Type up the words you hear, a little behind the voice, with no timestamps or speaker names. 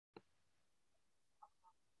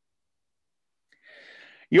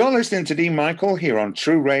You're listening to Dene Michael here on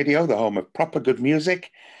True Radio, the home of proper good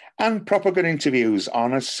music and proper good interviews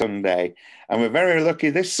on a Sunday. And we're very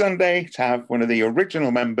lucky this Sunday to have one of the original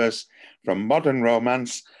members from Modern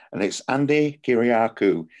Romance, and it's Andy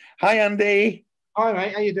Kyriacou. Hi, Andy. Hi,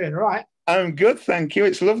 mate. How you doing? All right? I'm good, thank you.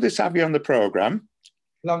 It's lovely to have you on the programme.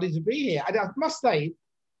 Lovely to be here. I must say,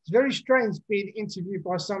 it's very strange being interviewed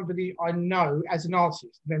by somebody I know as an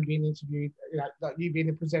artist, then being interviewed, like you being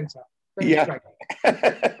a presenter. Very strange.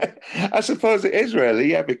 I suppose it is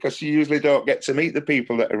really, yeah, because you usually don't get to meet the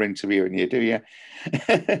people that are interviewing you, do you?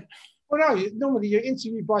 Well, no, normally you're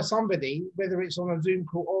interviewed by somebody, whether it's on a Zoom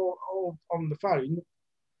call or on the phone,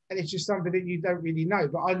 and it's just somebody that you don't really know.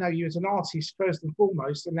 But I know you as an artist first and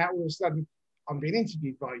foremost, and now all of a sudden I'm being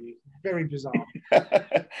interviewed by you. Very bizarre.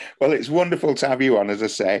 Well, it's wonderful to have you on, as I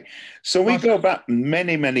say. So we go back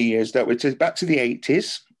many, many years, though, which is back to the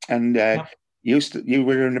 80s, and you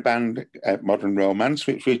were in a band, Modern Romance,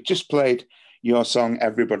 which we just played your song,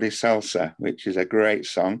 Everybody Salsa, which is a great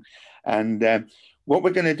song. And what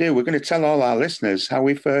we're going to do, we're going to tell all our listeners how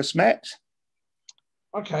we first met.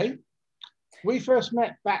 Okay. We first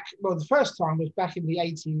met the first time was back in the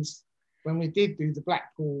 80s when we did do the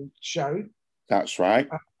Blackpool show. That's right.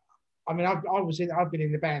 I've been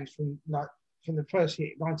in the band from the first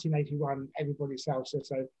hit, 1981, Everybody Salsa.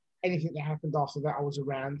 So anything that happened after that, I was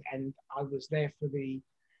around and I was there for the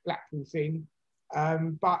Blackpool thing.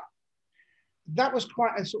 But that was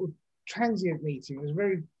quite a sort of transient meeting. It was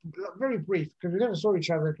very, very brief because we never saw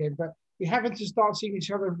each other again. But we happened to start seeing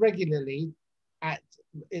each other regularly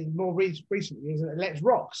in more recent years at Let's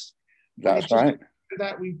Rocks. That's right.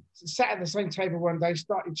 That we sat at the same table one day,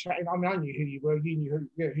 started chatting. I mean, I knew who you were, you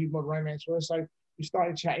knew who Modern Romance were, so we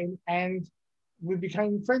started chatting and we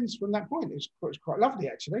became friends from that point. It was quite lovely,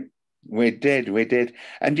 actually. We did.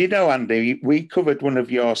 And you know, Andy, we covered one of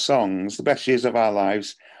your songs, The Best Years of Our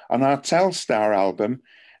Lives, on our Telstar album,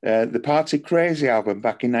 the Party Crazy album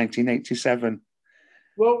back in 1987.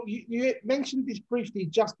 Well, you mentioned this briefly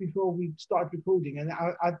just before we started recording, and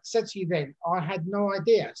I said to you then, I had no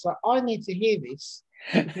idea. So I need to hear this.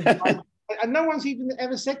 And no one's even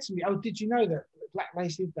ever said to me, oh, did you know that Black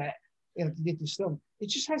Lace did that? They did this song. It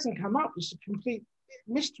just hasn't come up. It's a complete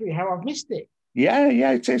mystery how I've missed it. Yeah,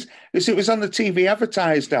 it is. It was on the TV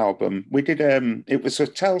advertised album. We did it was for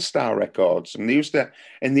Telstar Records, and they used to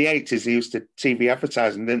in the 80s. They used to TV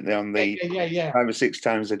advertising, didn't they? On the 5 or 6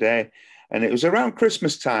 times a day. And it was around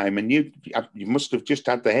Christmas time, and you must have just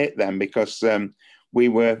had the hit then, because we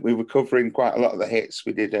were covering quite a lot of the hits.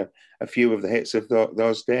 We did a few of the hits of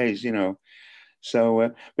those days, you know.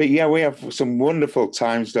 So, but yeah, we have some wonderful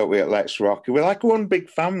times, don't we, at Let's Rock? We're like one big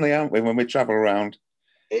family, aren't we, when we travel around?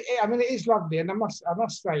 It is lovely, and I must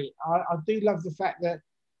say, I do love the fact that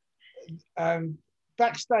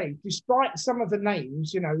backstage, despite some of the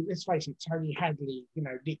names, let's face it, Tony Hadley,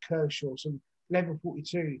 Nick Kershaw, some Level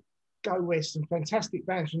 42. Go West, some fantastic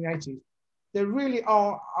bands from the 80s. There really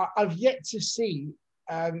are. I've yet to see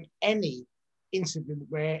any incident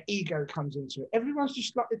where ego comes into it. Everyone's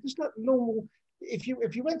just like normal. If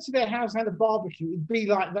you went to their house and had a barbecue, it'd be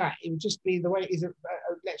like that. It would just be the way it is at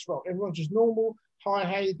Let's Rock. Everyone's just normal. Hi,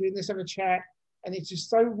 how you doing? Let's have a chat. And it's just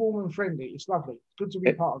so warm and friendly. It's lovely. It's good to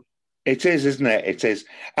be part of it. It is, isn't it? It is.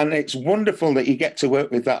 And it's wonderful that you get to work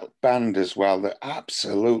with that band as well. They're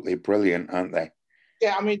absolutely brilliant, aren't they?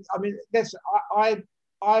 Yeah,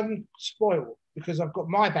 I'm spoiled because I've got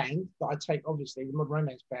my band that I take, obviously, the Modern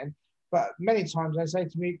Romance band. But many times they say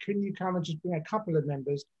to me, can you come and just bring a couple of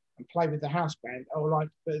members and play with the house band? Or like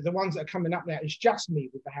the ones that are coming up now, it's just me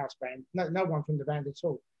with the house band, no one from the band at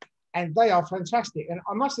all. And they are fantastic. And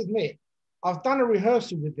I must admit, I've done a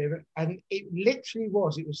rehearsal with them, and it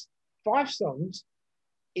was 5 songs.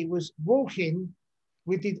 It was walk in.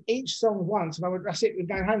 We did each song once, and I went, that's it, we're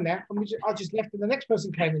going home now. And I just left, and the next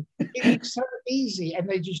person came in. It was so easy, and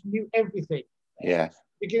they just knew everything. Yeah.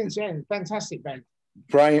 Beginning to end. Fantastic band.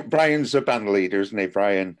 Brian's the band leader, isn't he,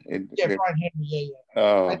 Brian? Brian Henry, yeah.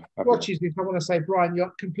 Oh, watches this, I want to say, Brian,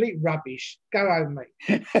 you're complete rubbish. Go home,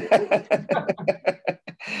 mate.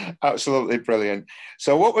 Absolutely brilliant.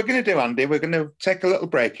 So what we're going to do, Andy, we're going to take a little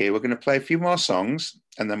break here. We're going to play a few more songs,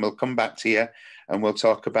 and then we'll come back to you. And we'll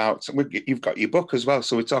talk about, you've got your book as well,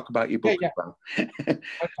 so we'll talk about your book as well. Okay.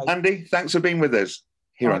 Andy, thanks for being with us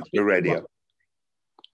here on the radio.